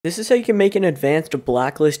This is how you can make an advanced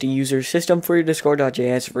blacklist user system for your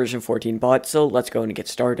Discord.js version 14 bot, so let's go and get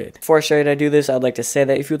started. Before I show you how to do this, I'd like to say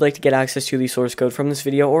that if you'd like to get access to the source code from this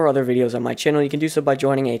video or other videos on my channel, you can do so by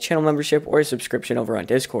joining a channel membership or a subscription over on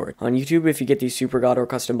Discord. On YouTube, if you get the Super God or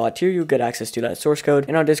Custom Bot tier, you'll get access to that source code,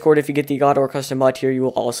 and on Discord, if you get the God or Custom Bot tier, you will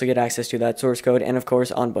also get access to that source code, and of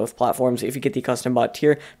course, on both platforms, if you get the Custom Bot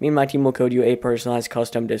tier, me and my team will code you a personalized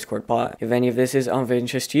custom Discord bot. If any of this is of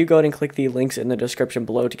interest to you, go ahead and click the links in the description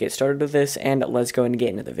below to get started with this, and let's go and get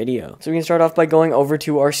into the video. So we can start off by going over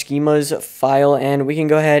to our schemas file, and we can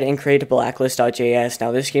go ahead and create blacklist.js.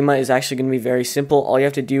 Now this schema is actually going to be very simple. All you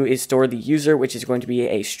have to do is store the user, which is going to be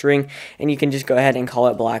a string, and you can just go ahead and call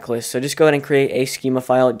it blacklist. So just go ahead and create a schema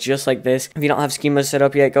file just like this. If you don't have schemas set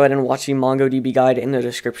up yet, go ahead and watch the MongoDB guide in the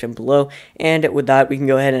description below, and with that we can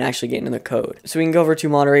go ahead and actually get into the code. So we can go over to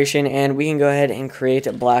moderation, and we can go ahead and create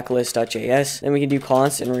blacklist.js. Then we can do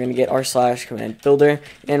const, and we're going to get our / command builder,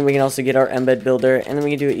 and we can also get our embed builder, and then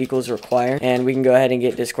we can do equals require, and we can go ahead and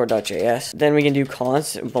get discord.js. Then we can do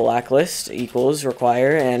const blacklist equals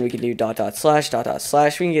require, and we can do .. We can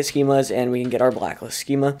get schemas, and we can get our blacklist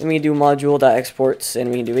schema. Then we can do module.exports,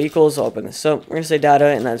 and we can do equals. I'll open this up. We're going to say data,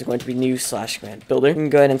 and that's going to be new / command builder. We can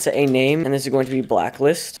go ahead and set a name, and this is going to be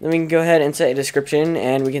blacklist. Then we can go ahead and set a description,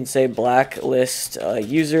 and we can say blacklist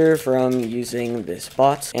user from using this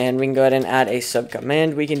bot, and we can go ahead and add a sub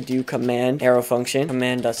command. We can do command arrow function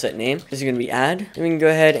command.setName. This is going to be add. Then we can go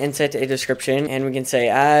ahead and set a description, and we can say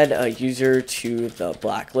add a user to the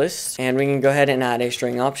blacklist, and we can go ahead and add a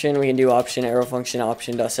string option. We can do option arrow function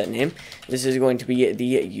option.setName. This is going to be the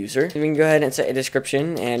user. Then we can go ahead and set a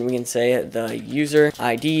description, and we can say the user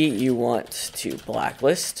ID you want to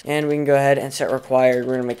blacklist, and we can go ahead and set required.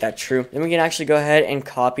 We're going to make that true. Then we can actually go ahead and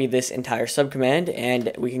copy this entire subcommand,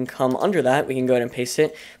 and we can come under that. We can go ahead and paste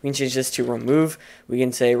it. We can change this to remove. We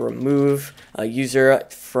can say remove a user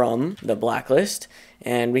from the blacklist,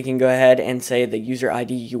 and we can go ahead and say the user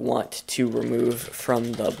ID you want to remove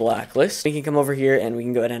from the blacklist. We can come over here, and we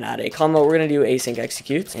can go ahead and add a comma. We're going to do async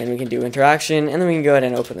execute, and we can do interaction, and then we can go ahead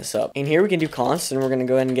and open this up. In here we can do const, and we're going to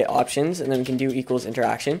go ahead and get options, and then we can do equals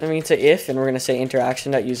interaction. Then we can say if, and we're going to say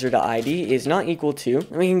interaction.user.id is not equal to,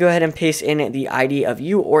 and we can go ahead and paste in the ID of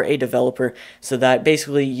you or a developer, so that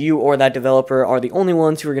basically you or that developer are the only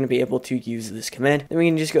ones who are going to be able to use this command. Then we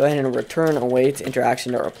can just go ahead and return await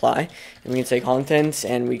interaction.reply, and we can say content,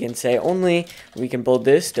 and we can say only, we can build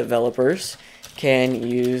this, developers can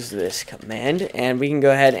use this command, and we can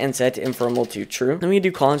go ahead and set informal to true. Then we can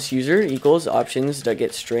do const user equals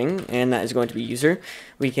options.getString, and that is going to be user.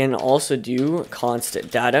 We can also do const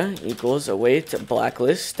data equals await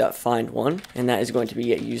blacklist.find1, and that is going to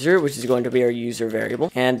be a user, which is going to be our user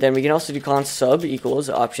variable. And then we can also do const sub equals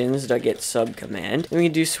options.getSub command. Then we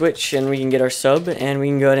can do switch, and we can get our sub, and we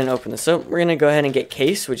can go ahead and open this up. We're going to go ahead and get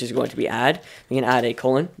case, which is going to be add. We can add a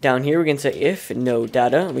colon. Down here we can say if no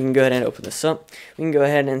data. We can go ahead and open this up. We can go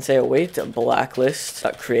ahead and say await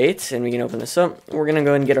blacklist.create, and we can open this up. We're going to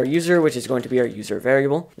go ahead and get our user, which is going to be our user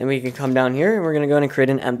variable. Then we can come down here, and we're going to go ahead and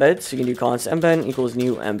create an embed. So you can do const embed equals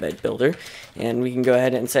new embed builder, and we can go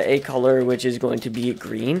ahead and set a color, which is going to be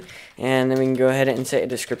green, and then we can go ahead and set a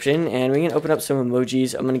description, and we can open up some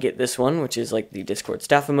emojis. I'm going to get this one, which is like the Discord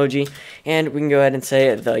staff emoji, and we can go ahead and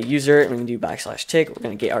say the user, and we can do \tick. We're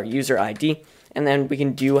going to get our user ID, and then we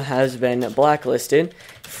can do has been blacklisted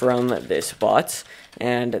from this bot,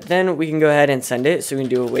 and then we can go ahead and send it. So we can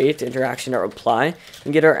do await interaction.reply. We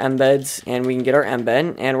can get our embeds, and we can get our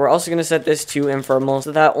embed, and we're also going to set this to informal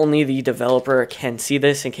so that only the developer can see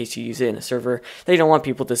this in case you use it in a server that you don't want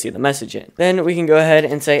people to see the message in. Then we can go ahead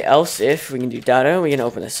and say else if. We can do data. We can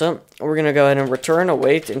open this up. We're going to go ahead and return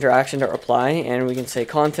await interaction.reply, and we can say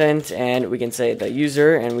content, and we can say the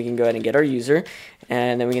user, and we can go ahead and get our user,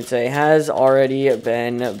 and then we can say has already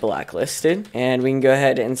been blacklisted, and we can go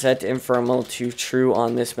ahead and set informal to true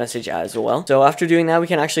on this message as well. So after doing that, we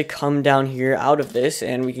can actually come down here out of this,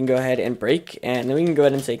 and we can go ahead and break, and then we can go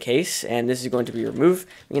ahead and say case, and this is going to be remove.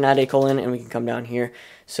 We can add a colon, and we can come down here.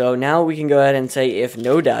 So now we can go ahead and say if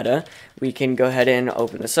no data. We can go ahead and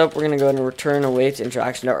open this up. We're going to go ahead and return await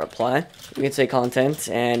interaction.reply. We can say content,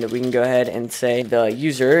 and we can go ahead and say the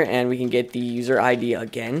user, and we can get the user ID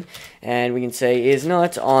again, and we can say is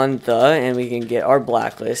not on the, and we can get our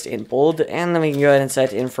blacklist in bold, and then we can go ahead and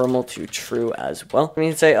set informal to true as well. We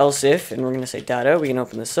can say else if, and we're going to say data. We can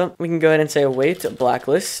open this up. We can go ahead and say await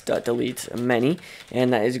blacklist.delete many,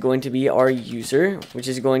 and that is going to be our user, which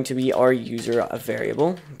is going to be our user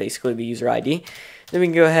variable, basically the user ID. Then we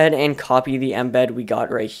can go ahead and copy the embed we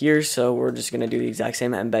got right here. So we're just going to do the exact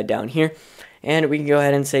same embed down here. and we can go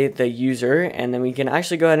ahead and say the user, and then we can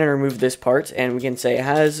actually go ahead and remove this part, and we can say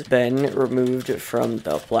has been removed from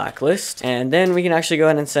the blacklist, and then we can actually go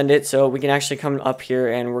ahead and send it. So we can actually come up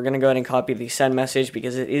here, and we're going to go ahead and copy the send message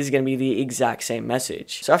because it is going to be the exact same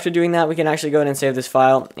message. So after doing that, we can actually go ahead and save this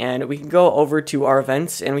file, and we can go over to our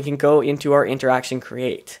events, and we can go into our interaction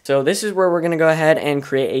create. So this is where we're going to go ahead and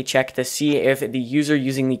create a check to see if the user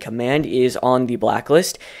using the command is on the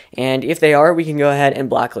blacklist, and if they are, we can go ahead and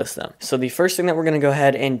blacklist them. So the first thing that we're going to go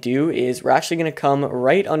ahead and do is we're actually going to come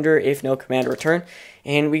right under if no command return,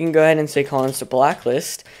 and we can go ahead and say const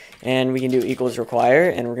blacklist, and we can do equals require,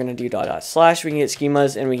 and we're going to do // we can get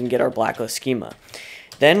schemas, and we can get our blacklist schema.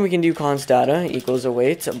 Then we can do const data equals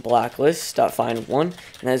await blacklist.find1, and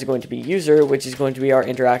that is going to be user, which is going to be our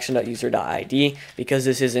interaction.user.id, because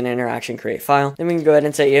this is an interaction create file. Then we can go ahead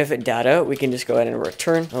and say if data, we can just go ahead and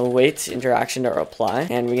return await interaction.reply,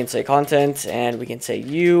 and we can say content, and we can say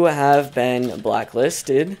you have been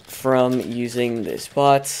blacklisted from using this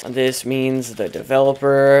bot. This means the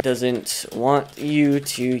developer doesn't want you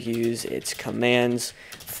to use its commands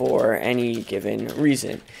for any given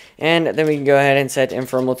reason. And then we can go ahead and set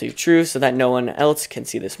informal to true so that no one else can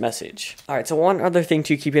see this message. Alright, so one other thing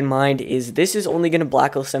to keep in mind is this is only going to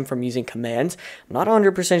blacklist them from using commands. I'm not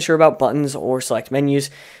 100% sure about buttons or select menus,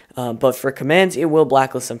 but for commands, it will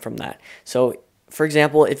blacklist them from that. So for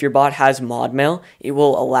example, if your bot has modmail, it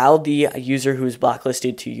will allow the user who is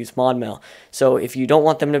blacklisted to use modmail. So if you don't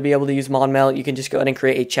want them to be able to use modmail, you can just go ahead and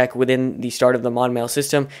create a check within the start of the modmail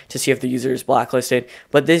system to see if the user is blacklisted.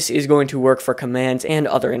 But this is going to work for commands and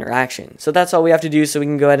other interactions. So that's all we have to do, so we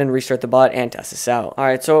can go ahead and restart the bot and test this out.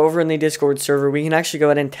 Alright, so over in the Discord server, we can actually go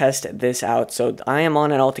ahead and test this out. So I am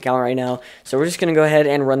on an alt account right now, so we're just going to go ahead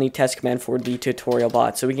and run the test command for the tutorial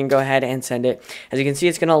bot. So we can go ahead and send it. As you can see,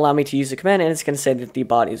 it's going to allow me to use the command, and it's going to say that the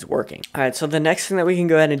bot is working. Alright, so the next thing that we can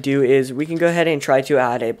go ahead and do is we can go ahead and try to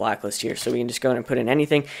add a blacklist here. So we can just go ahead and put in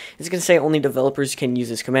anything. It's going to say only developers can use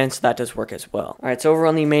this command, so that does work as well. Alright, so over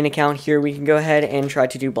on the main account here, we can go ahead and try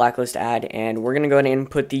to do blacklist add, and we're going to go ahead and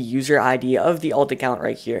input the user ID of the alt account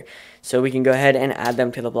right here. So we can go ahead and add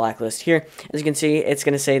them to the blacklist here. As you can see, it's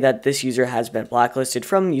going to say that this user has been blacklisted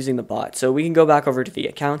from using the bot. So we can go back over to the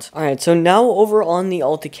account. Alright, so now over on the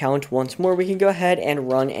alt account once more, we can go ahead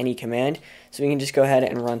and run any command. So we can just go ahead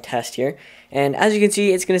and run test here. And as you can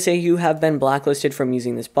see, it's going to say you have been blacklisted from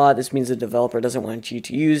using this bot. This means the developer doesn't want you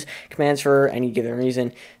to use commands for any given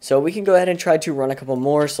reason. So we can go ahead and try to run a couple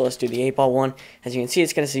more. So let's do the 8-ball one. As you can see,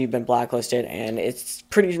 it's going to say you've been blacklisted, and it's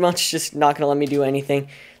pretty much just not going to let me do anything.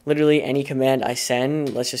 Literally any command I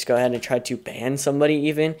send, let's just go ahead and try to ban somebody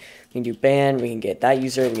even. We can do ban, we can get that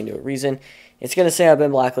user, we can do a reason. It's going to say I've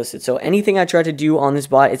been blacklisted. So anything I try to do on this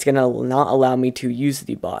bot, it's going to not allow me to use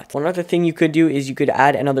the bot. One other thing you could do is you could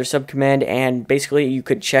add another subcommand, and basically you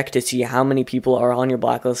could check to see how many people are on your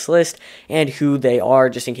blacklist list and who they are,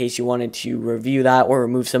 just in case you wanted to review that or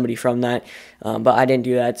remove somebody from that. But I didn't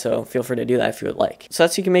do that, so feel free to do that if you would like. So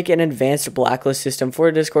that's how you can make an advanced blacklist system for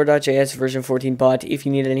a Discord.js version 14 bot. If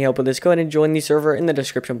you need any help with this, go ahead and join the server in the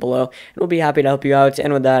description below, and we'll be happy to help you out.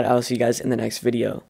 And with that, I'll see you guys in the next video.